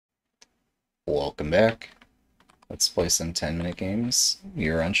Welcome back. Let's play some 10-minute games.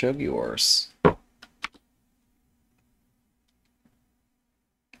 You're on Shogi Wars.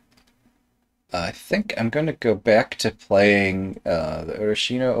 I think I'm going to go back to playing the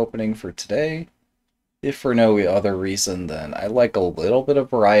Oroshino opening for today. If for no other reason than I like a little bit of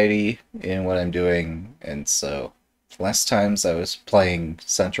variety in what I'm doing, and so last times I was playing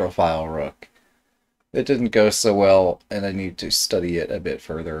Central File Rook. It didn't go so well, and I need to study it a bit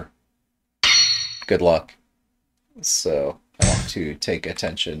further. Good luck. So I want to take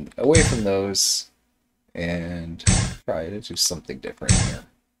attention away from those and try to do something different here.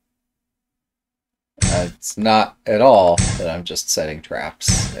 It's not at all that I'm just setting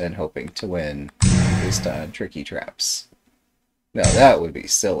traps and hoping to win based on tricky traps. No, that would be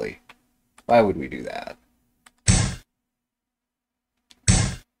silly. Why would we do that?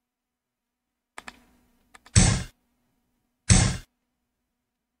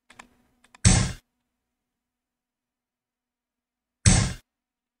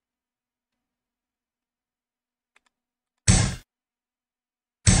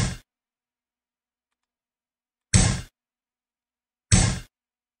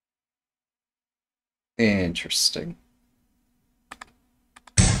 Interesting.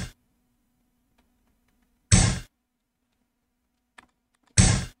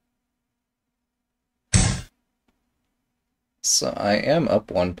 So I am up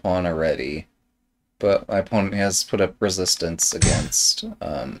one pawn already, but my opponent has put up resistance against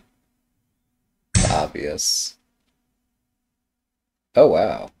the obvious. Oh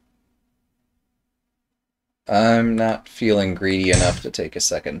wow. I'm not feeling greedy enough to take a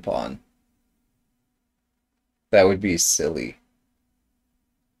second pawn. That would be silly.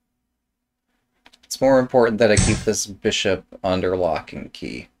 It's more important that I keep this bishop under lock and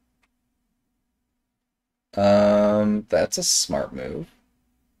key. That's a smart move.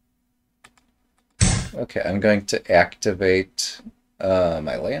 Okay, I'm going to activate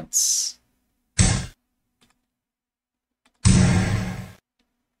my lance.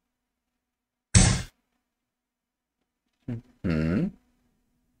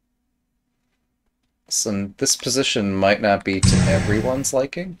 So this position might not be to everyone's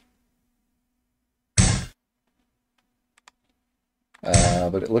liking.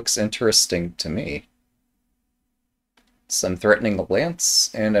 But it looks interesting to me. So I'm threatening the lance,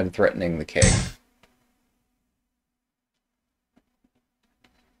 and I'm threatening the king.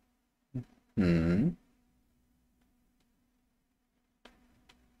 Hmm.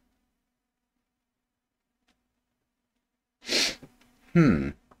 Hmm.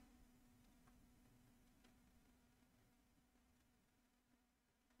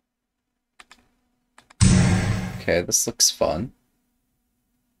 Okay, this looks fun.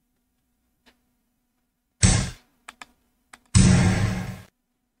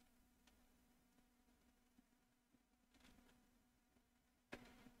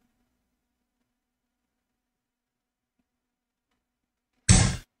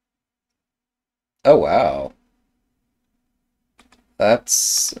 Oh, wow.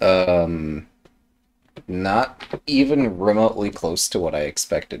 That's, not even remotely close to what I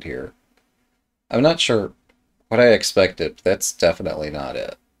expected here. I'm not sure what I expected, but that's definitely not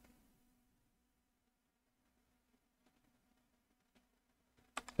it.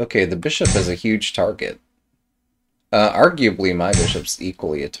 Okay, the bishop is a huge target. Arguably, my bishop's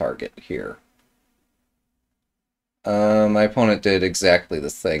equally a target here. My opponent did exactly the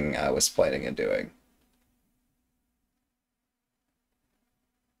thing I was planning on doing.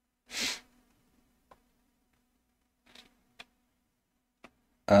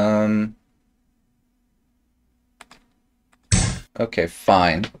 Um, okay,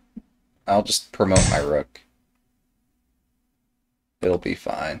 fine. I'll just promote my rook. It'll be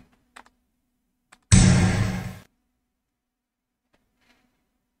fine.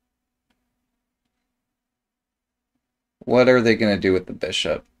 What are they going to do with the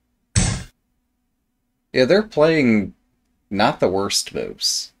bishop? Yeah, they're playing not the worst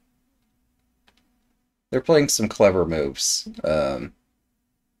moves. They're playing some clever moves.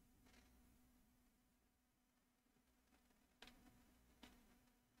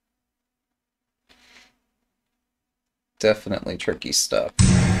 Definitely tricky stuff.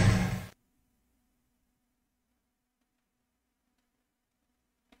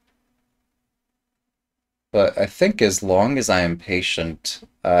 But I think as long as I am patient,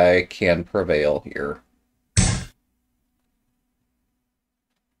 I can prevail here.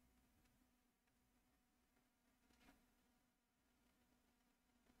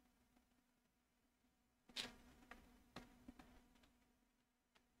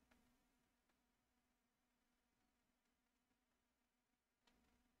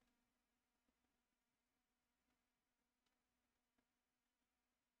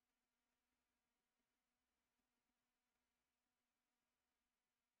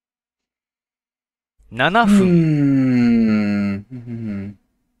 7分。Hmm.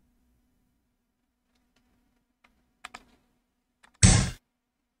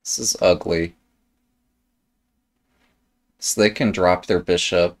 This is ugly. So they can drop their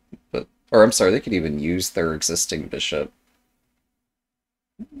bishop, but or I'm sorry, they could even use their existing bishop.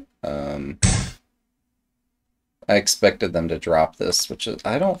 Um, I expected them to drop this, which is,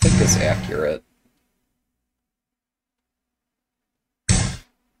 I don't think is accurate.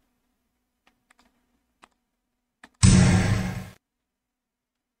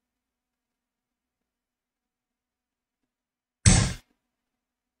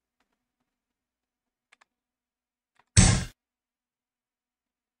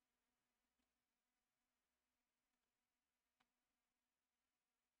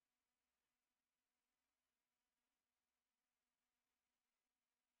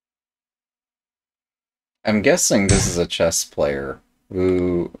 I'm guessing this is a chess player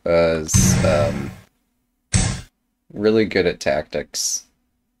who is really good at tactics,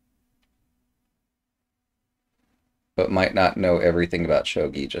 but might not know everything about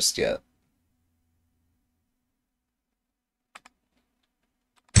shogi just yet.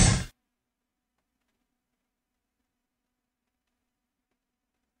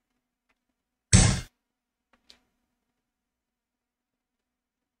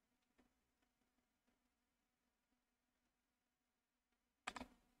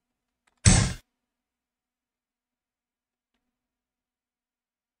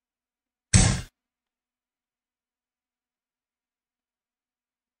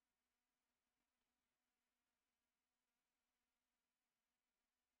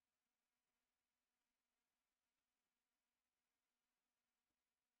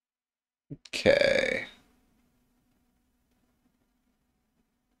 Okay.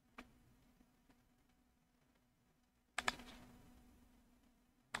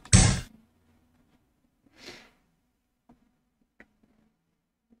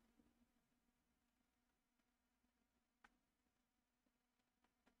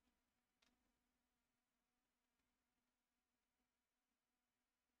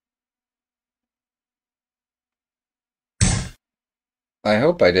 I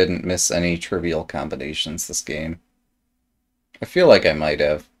hope I didn't miss any trivial combinations this game. I feel like I might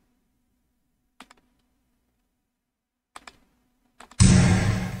have.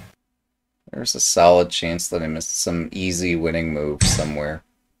 There's a solid chance that I missed some easy winning move somewhere.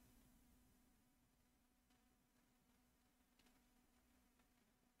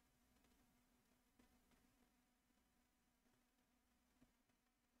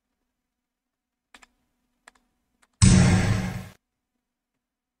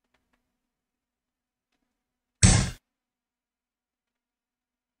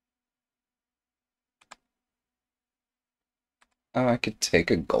 Oh, I could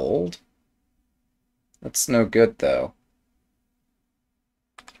take a gold? That's no good, though.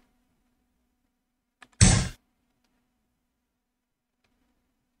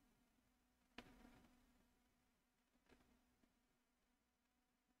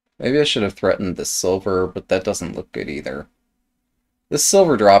 Maybe I should have threatened the silver, but that doesn't look good either. This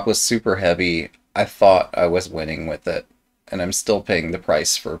silver drop was super heavy. I thought I was winning with it, and I'm still paying the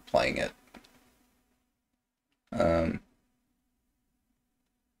price for playing it. Um,5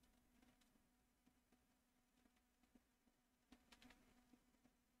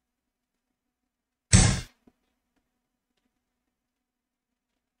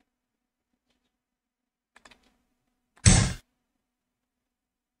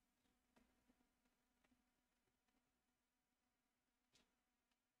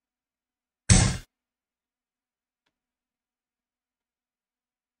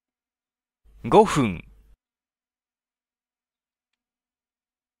分。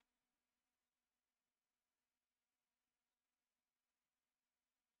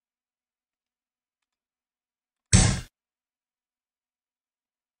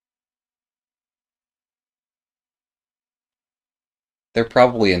they're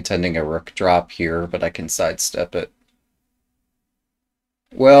probably intending a rook drop here, but I can sidestep it.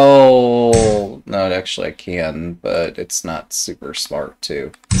 Well, no, actually I can, but it's not super smart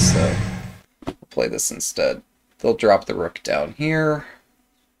to, so I'll play this instead. They'll drop the rook down here.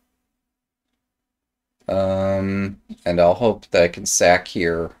 And I'll hope that I can sack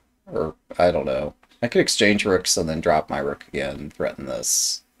here, or I don't know. I could exchange rooks and then drop my rook again and threaten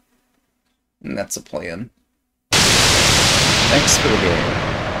this. And that's a plan. Thanks for the game.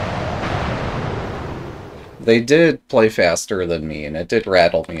 They did play faster than me, and it did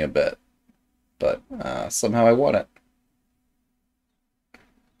rattle me a bit. But somehow I won it.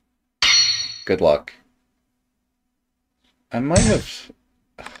 Good luck. I might have...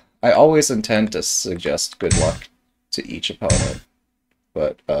 I always intend to suggest good luck to each opponent,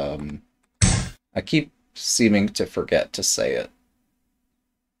 but I keep seeming to forget to say it.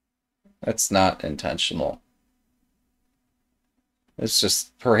 That's not intentional. It's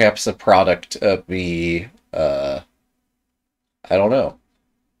just perhaps a product of me, I don't know,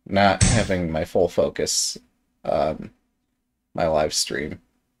 not having my full focus on my live stream.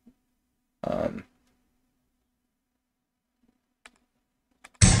 Um,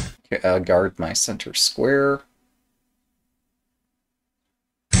 okay, I'll guard my center square.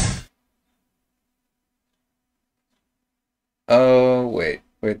 Oh, wait,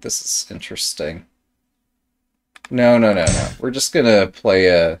 this is interesting. No, no, no, no. We're just gonna play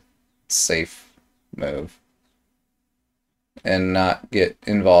a safe move and not get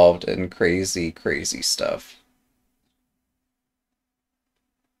involved in crazy, crazy stuff.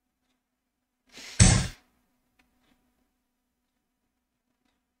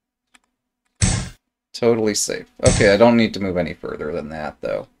 Totally safe. Okay, I don't need to move any further than that,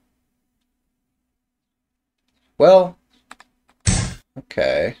 though. Well,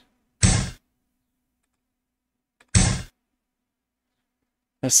 okay.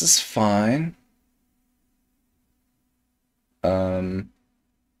 This is fine.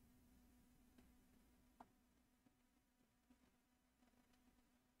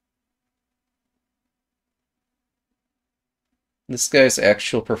 This guy's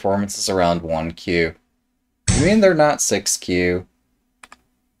actual performance is around 1Q. You mean they're not 6Q?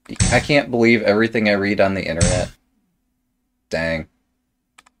 I can't believe everything I read on the internet. Dang.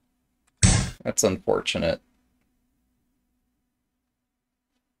 That's unfortunate.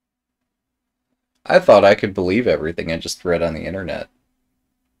 I thought I could believe everything I just read on the internet.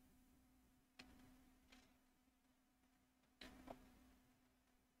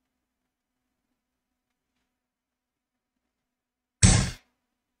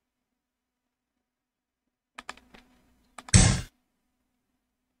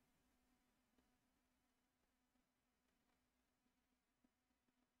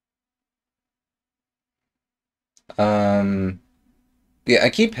 Yeah, I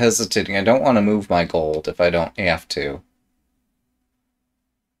keep hesitating. I don't want to move my gold if I don't have to.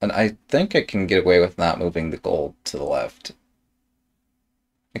 And I think I can get away with not moving the gold to the left.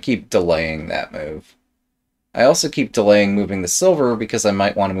 I keep delaying that move. I also keep delaying moving the silver because I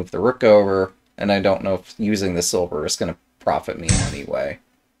might want to move the rook over, and I don't know if using the silver is going to profit me in any way.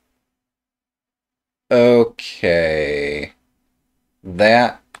 Okay.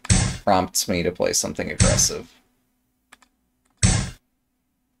 That prompts me to play something aggressive.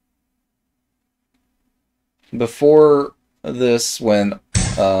 Before this, when,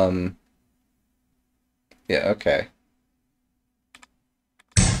 yeah, okay.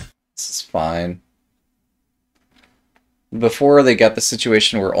 This is fine. Before they got the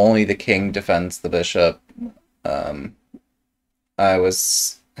situation where only the king defends the bishop, I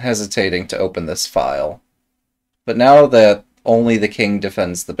was hesitating to open this file. But now that only the king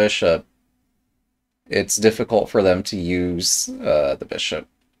defends the bishop, it's difficult for them to use the bishop.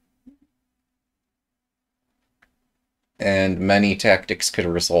 And many tactics could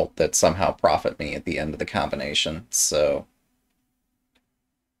result that somehow profit me at the end of the combination. So,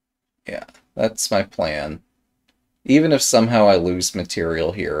 yeah, that's my plan. Even if somehow I lose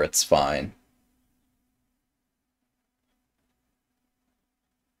material here, it's fine.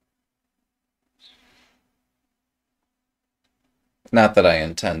 Not that I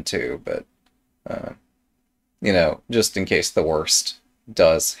intend to, but, you know, just in case the worst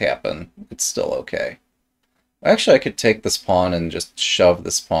does happen, it's still okay. Actually, I could take this pawn and just shove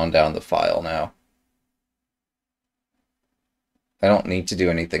this pawn down the file now. I don't need to do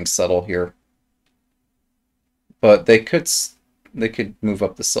anything subtle here. But they could move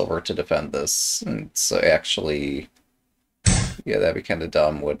up the silver to defend this. And so actually, yeah, that'd be kind of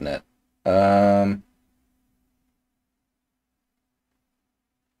dumb, wouldn't it?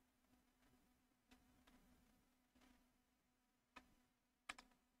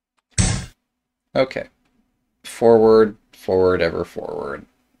 Okay. Forward, forward, ever forward.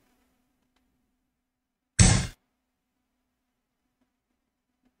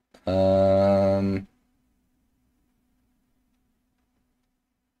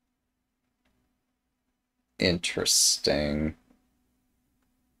 Interesting.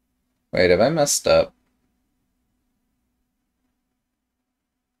 Wait, have I messed up?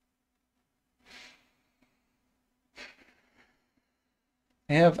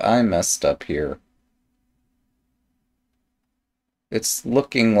 Have I messed up here? It's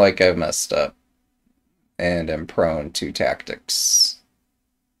looking like I've messed up and am prone to tactics.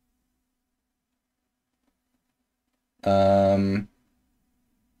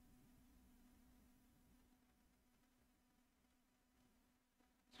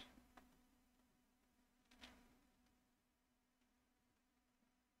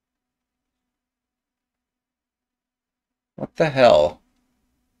 What the hell?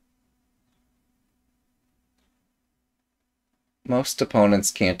 Most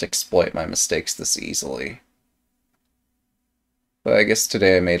opponents can't exploit my mistakes this easily. But I guess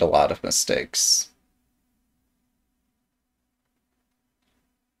today I made a lot of mistakes.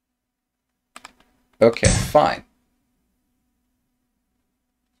 Okay, fine.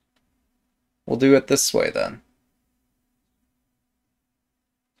 We'll do it this way then.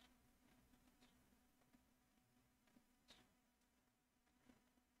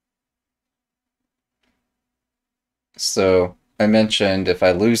 So, I mentioned if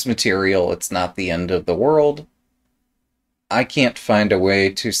I lose material, it's not the end of the world. I can't find a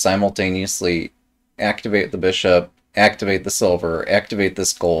way to simultaneously activate the bishop, activate the silver, activate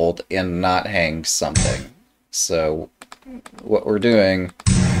this gold, and not hang something. So, what we're doing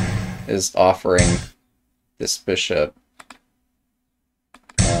is offering this bishop.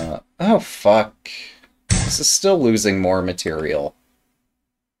 Oh, fuck. This is still losing more material.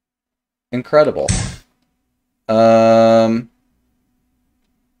 Incredible.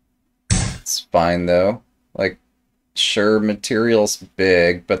 It's fine, though. Like, sure, material's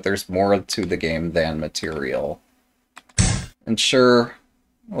big, but there's more to the game than material. And sure,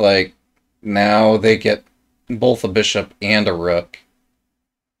 like, now they get both a bishop and a rook.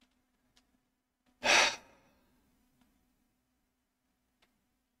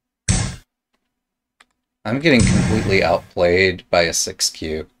 I'm getting completely outplayed by a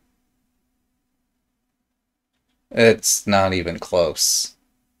 6Q. It's not even close.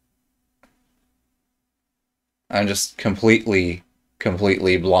 I'm just completely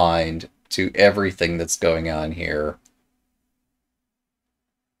blind to everything that's going on here.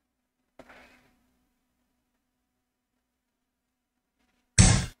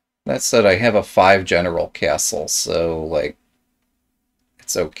 That said, I have a 5 general castle, so, like,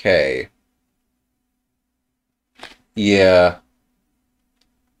 it's okay. Yeah.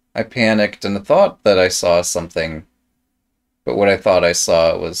 I panicked and thought that I saw something, but what I thought I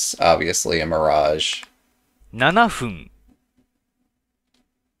saw was obviously a mirage. 7分。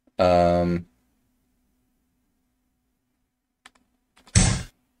Um,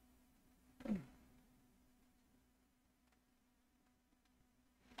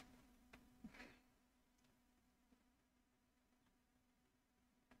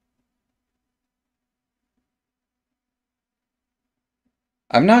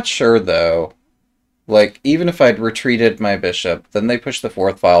 I'm not sure, though. Like, even if I'd retreated my bishop, then they push the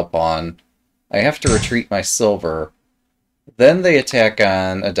 4th file pawn, I have to retreat my silver, then they attack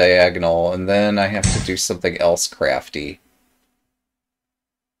on a diagonal, and then I have to do something else crafty.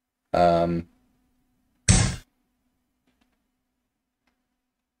 Um,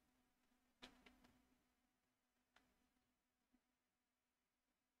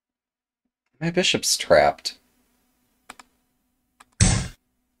 my bishop's trapped.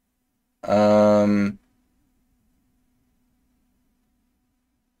 Um,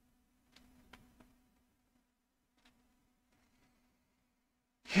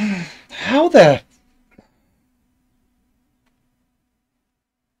 how the...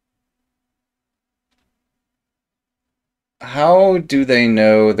 How do they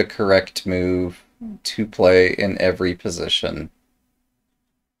know the correct move to play in every position?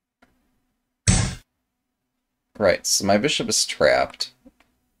 Right, so my bishop is trapped.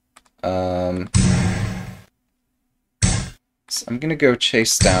 So I'm gonna go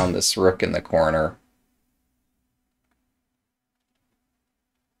chase down this rook in the corner.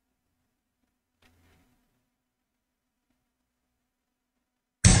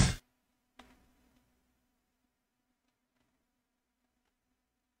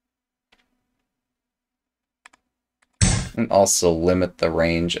 And also limit the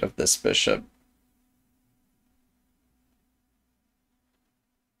range of this bishop.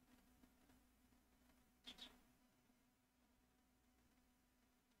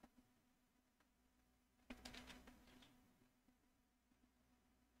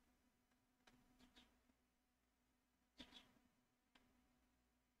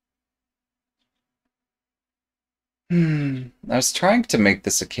 I was trying to make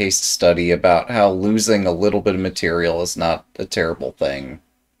this a case study about how losing a little bit of material is not a terrible thing.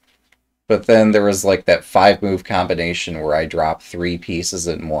 But then there was like that 5-move combination where I dropped 3 pieces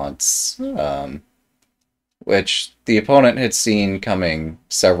at once, which the opponent had seen coming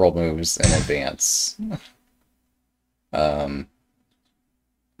several moves in advance. Um,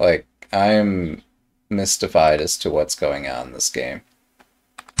 like, I'm mystified as to what's going on in this game.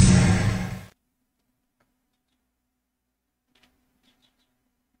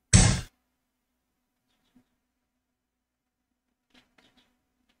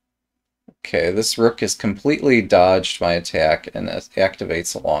 Okay, this rook has completely dodged my attack and it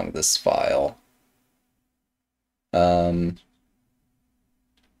activates along this file. I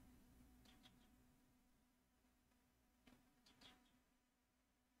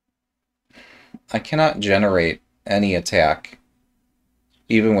cannot generate any attack,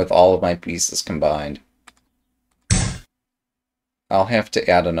 even with all of my pieces combined. I'll have to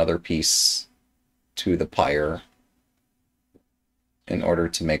add another piece to the pyre in order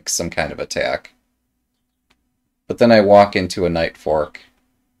to make some kind of attack. But then I walk into a knight fork,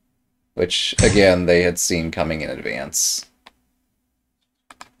 which, again, they had seen coming in advance.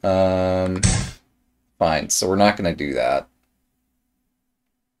 Fine, so we're not going to do that.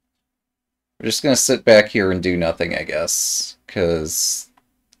 We're just going to sit back here and do nothing, I guess, because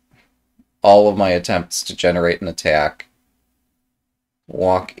all of my attempts to generate an attack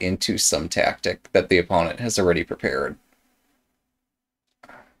walk into some tactic that the opponent has already prepared.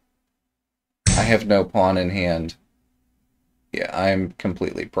 I have no pawn in hand. Yeah, I'm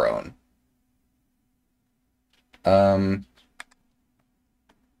completely prone. I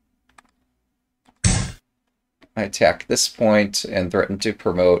attack this point and threaten to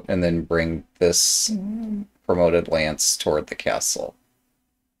promote and then bring this promoted lance toward the castle.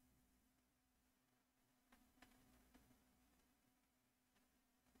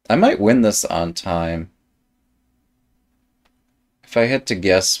 I might win this on time. If I had to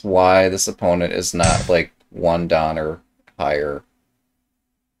guess why this opponent is not like 1 dan or higher,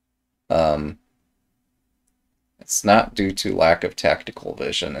 it's not due to lack of tactical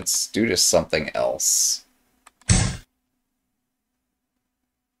vision, it's due to something else.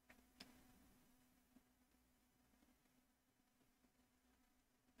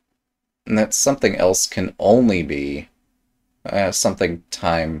 And that something else can only be something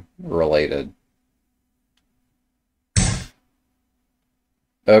time-related.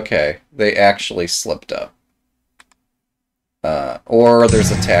 Okay, they actually slipped up. Or there's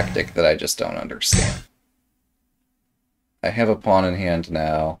a tactic that I just don't understand. I have a pawn in hand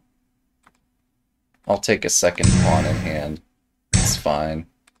now. I'll take a second pawn in hand. It's fine.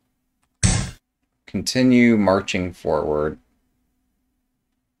 Continue marching forward.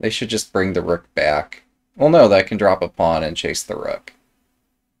 They should just bring the rook back. Well, no, that can drop a pawn and chase the rook.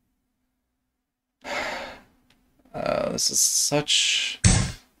 This is such...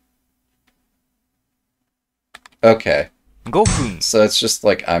 Okay. So it's just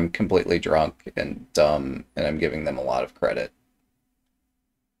like I'm completely drunk and dumb, and I'm giving them a lot of credit.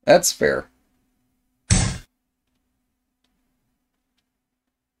 That's fair.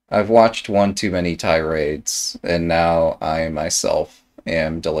 I've watched one too many tirades, and now I myself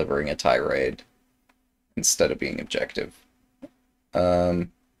am delivering a tirade instead of being objective.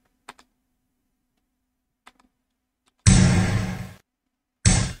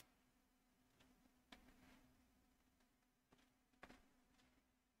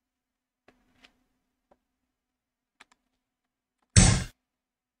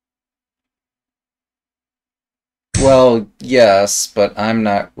 Well, yes, but I'm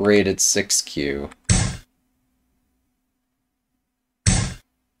not rated 6Q.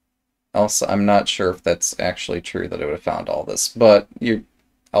 Also, I'm not sure if that's actually true that I would have found all this, but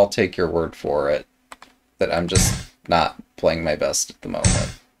I'll take your word for it that I'm just not playing my best at the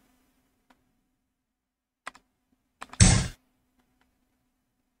moment.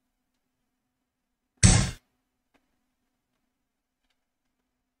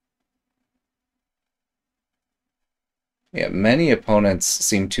 Yeah, many opponents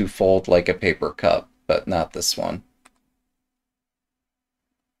seem to fold like a paper cup, but not this one.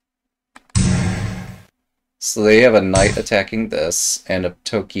 So they have a knight attacking this, and a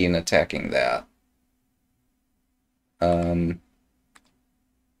Tokien attacking that. I'm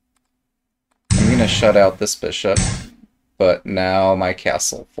gonna shut out this bishop, but now my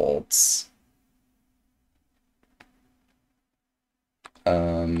castle folds.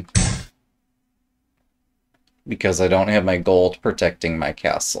 Because I don't have my gold protecting my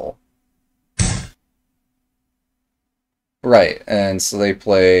castle. Right, and so they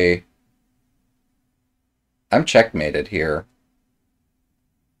play... I'm checkmated here.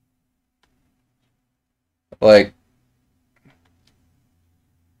 Like,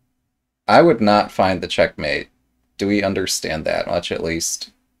 I would not find the checkmate. Do we understand that much, at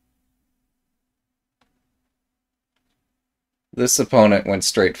least? This opponent went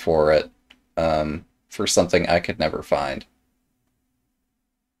straight for it, for something I could never find.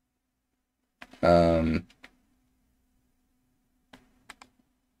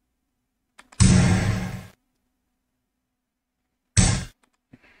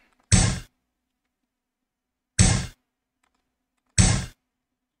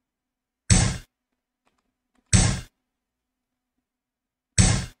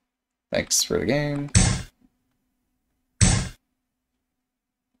 Thanks for the game.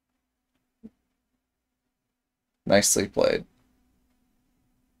 Nicely played.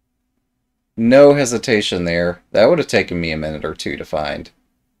 No hesitation there. That would have taken me a minute or two to find.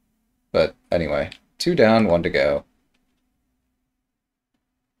 But anyway, 2 down, 1 to go.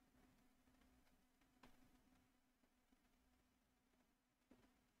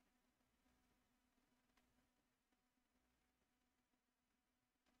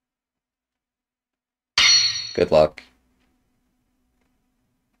 Good luck.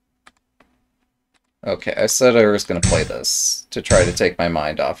 Okay, I said I was going to play this to try to take my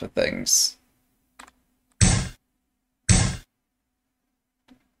mind off of things.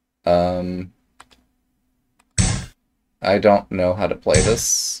 I don't know how to play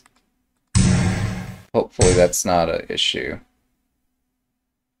this. Hopefully that's not an issue.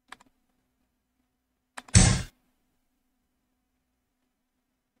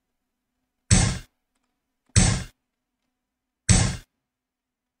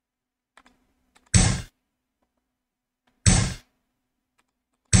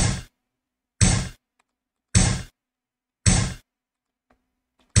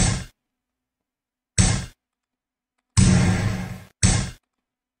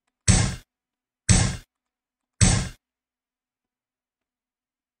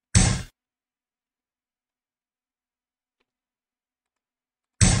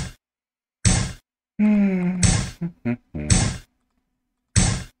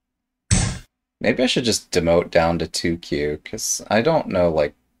 Maybe I should just demote down to 2Q, because I don't know,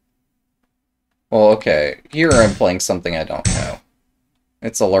 like... Well, okay, here I'm playing something I don't know.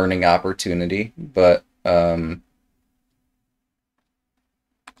 It's a learning opportunity, but, it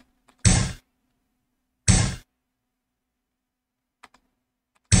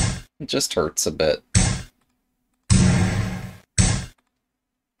just hurts a bit.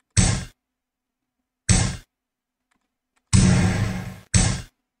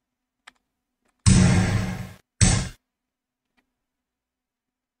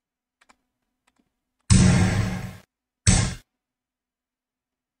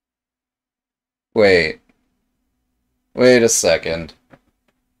 Wait. Wait a second.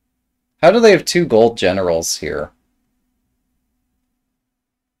 How do they have 2 gold generals here?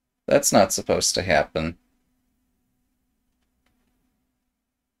 That's not supposed to happen.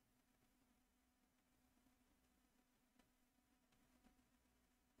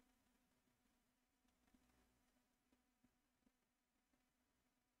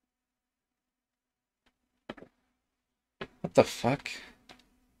 What the fuck?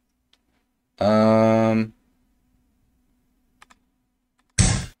 Um...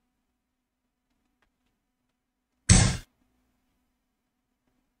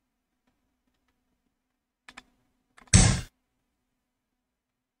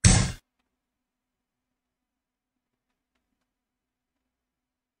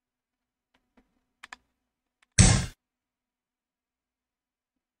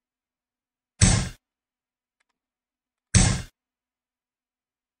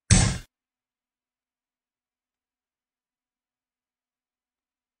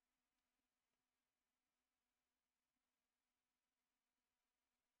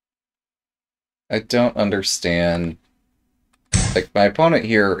 I don't understand. Like, my opponent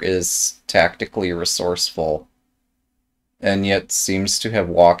here is tactically resourceful, and yet seems to have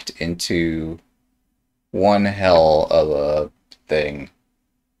walked into one hell of a thing.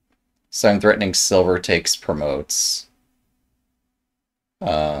 So I'm threatening silver takes promotes.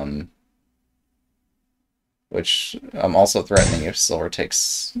 Which I'm also threatening if silver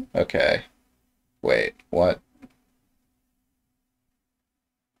takes... Okay. Wait, what?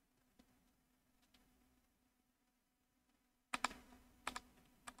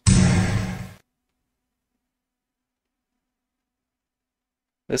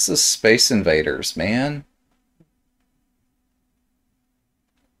 This is Space Invaders, man.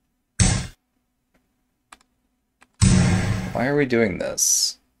 Why are we doing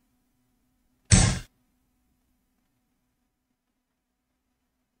this?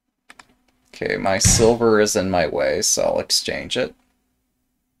 Okay, my silver is in my way, so I'll exchange it.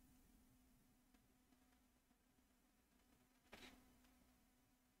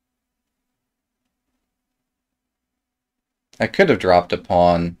 I could have dropped a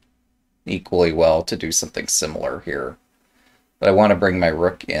pawn equally well to do something similar here, but I want to bring my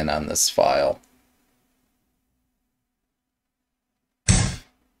rook in on this file.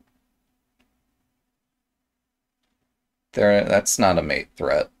 There, that's not a mate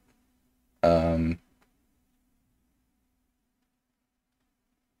threat.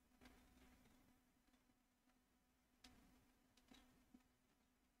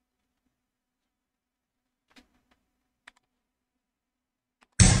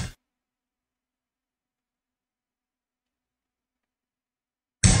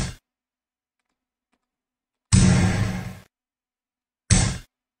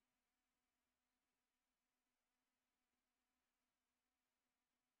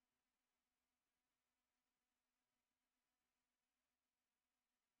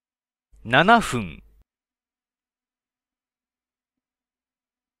 7分。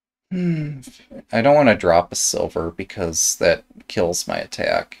Hmm. I don't want to drop a silver because that kills my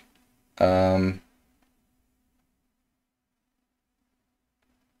attack. Um,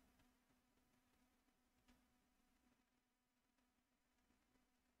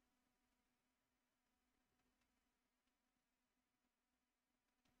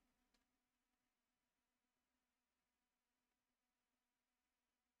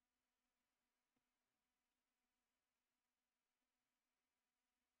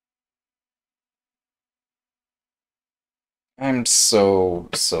 I'm so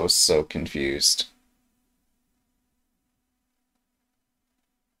confused.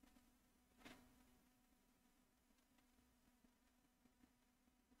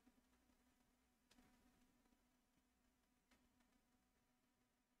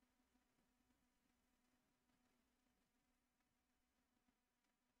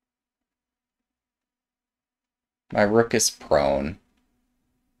 My rook is prone.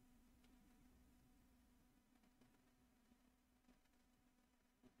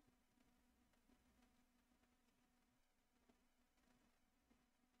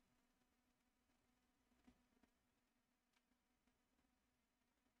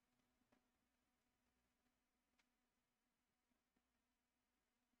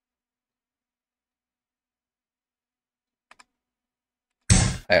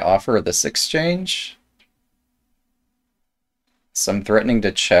 I offer this exchange, so I'm threatening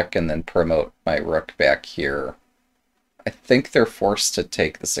to check and then promote my rook back here. I think they're forced to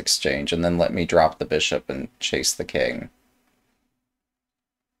take this exchange and then let me drop the bishop and chase the king.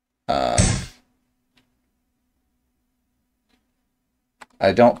 Um,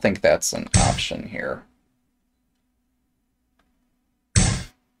 I don't think that's an option here.5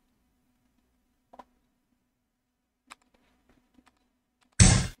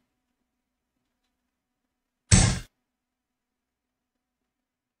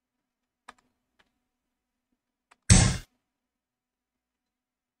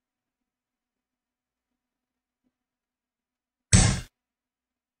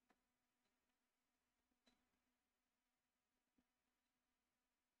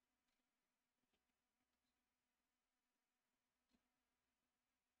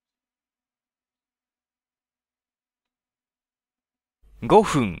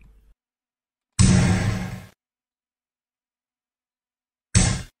分。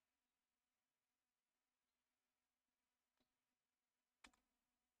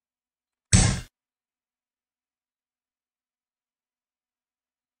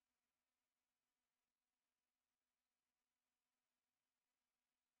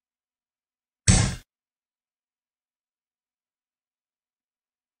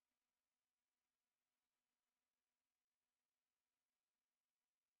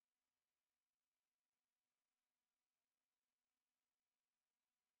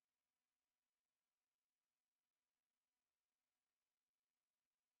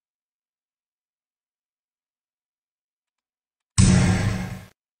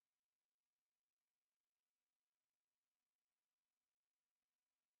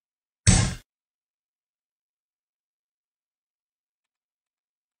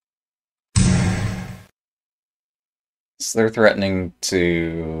So they're threatening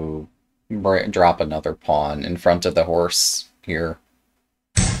to drop another pawn in front of the horse here.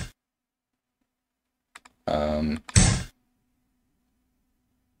 Um,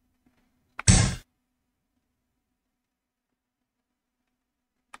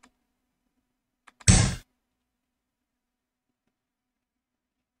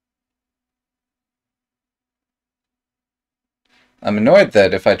 I'm annoyed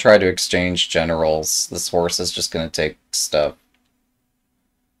that if I try to exchange generals, this horse is just going to take stuff.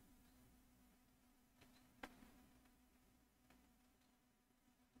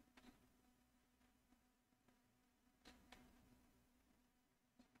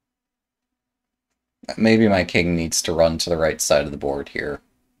 Maybe my king needs to run to the right side of the board here.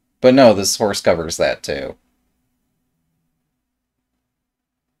 But no, this horse covers that too.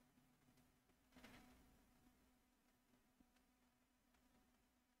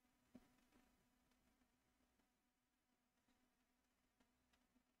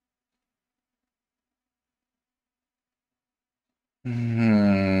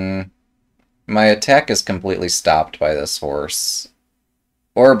 Hmm. My attack is completely stopped by this horse.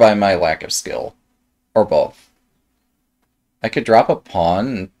 Or by my lack of skill. Or both. I could drop a pawn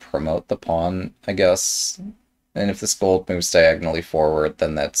and promote the pawn, I guess. And if this gold moves diagonally forward,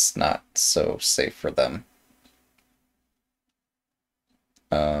 then that's not so safe for them.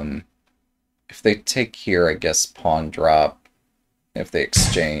 Um, if they take here, I guess pawn drop. If they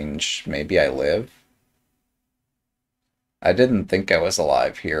exchange, maybe I live. I didn't think I was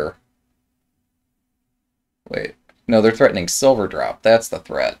alive here. Wait. No, they're threatening silver drop. That's the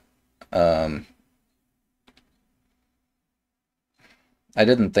threat. I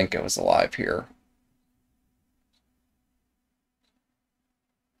didn't think I was alive here.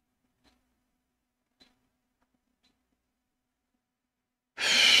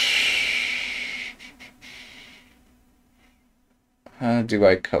 How do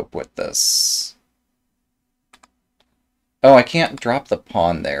I cope with this? Oh, I can't drop the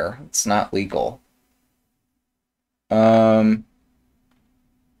pawn there. It's not legal.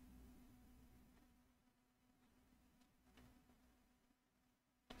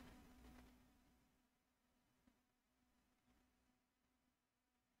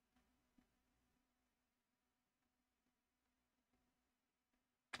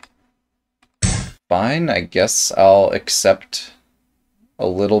 Fine, I guess I'll accept a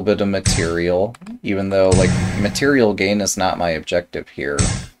little bit of material, even though, like, material gain is not my objective here.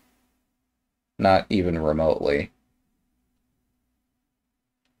 Not even remotely.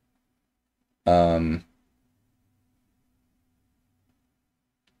 But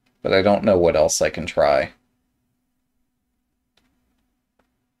I don't know what else I can try.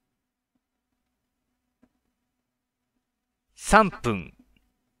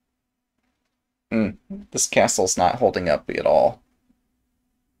 This castle's not holding up at all.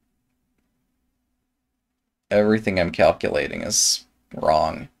 Everything I'm calculating is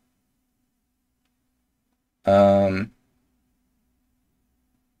wrong.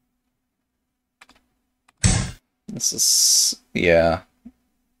 This is... yeah.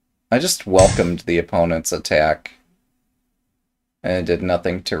 I just welcomed the opponent's attack. And it did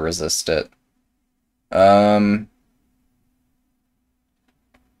nothing to resist it. 2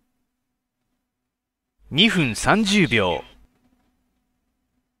分30秒。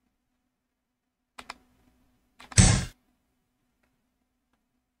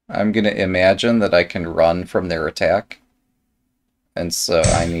I'm gonna imagine that I can run from their attack. And so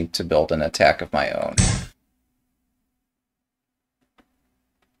I need to build an attack of my own.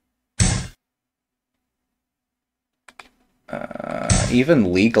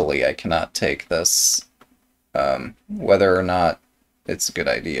 Even legally, I cannot take this. Whether or not it's a good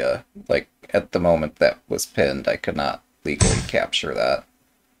idea. Like, at the moment that was pinned, I could not legally capture that.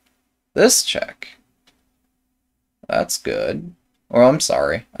 This check. That's good. Well, I'm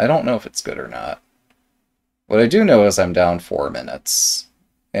sorry. I don't know if it's good or not. What I do know is I'm down 4 minutes,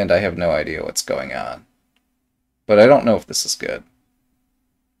 and I have no idea what's going on. But I don't know if this is good.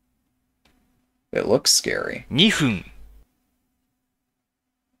 It looks scary. 2分。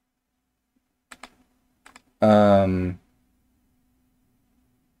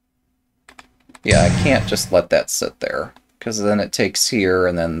Yeah, I can't just let that sit there, because then it takes here,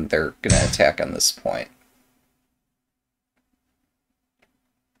 and then they're going to attack on this point.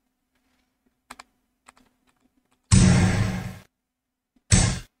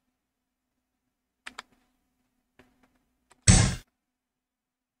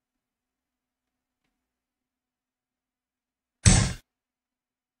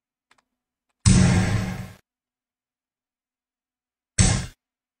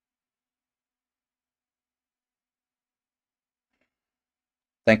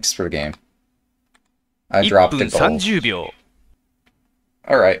 Thanks for the game. I dropped a 1分 goal. 30秒。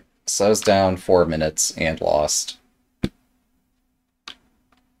 Alright, so I was down 4 minutes and lost.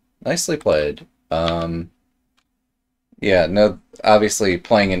 Nicely played. Yeah, no, obviously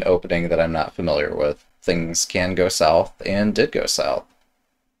playing an opening that I'm not familiar with, things can go south, and did go south.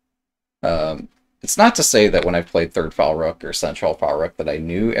 It's not to say that when I played third file rook or central file rook that I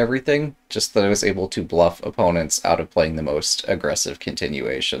knew everything, just that I was able to bluff opponents out of playing the most aggressive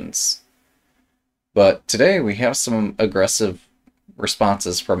continuations. But today we have some aggressive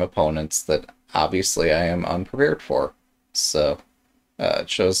responses from opponents that obviously I am unprepared for. So it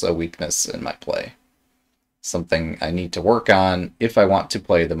shows a weakness in my play. Something I need to work on if I want to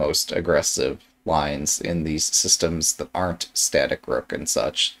play the most aggressive lines in these systems that aren't static rook and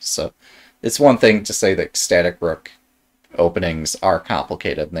such. So it's one thing to say that static rook openings are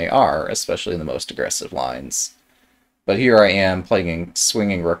complicated, and they are, especially in the most aggressive lines. But here I am playing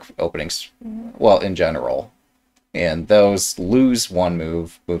swinging rook openings, well, in general. And those lose one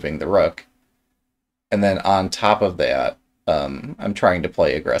move, moving the rook. And then on top of that, I'm trying to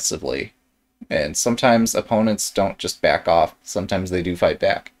play aggressively. And sometimes opponents don't just back off, sometimes they do fight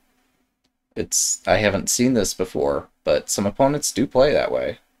back. I haven't seen this before, but some opponents do play that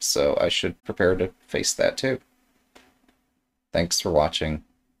way, so I should prepare to face that too. Thanks for watching.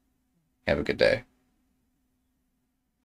 Have a good day.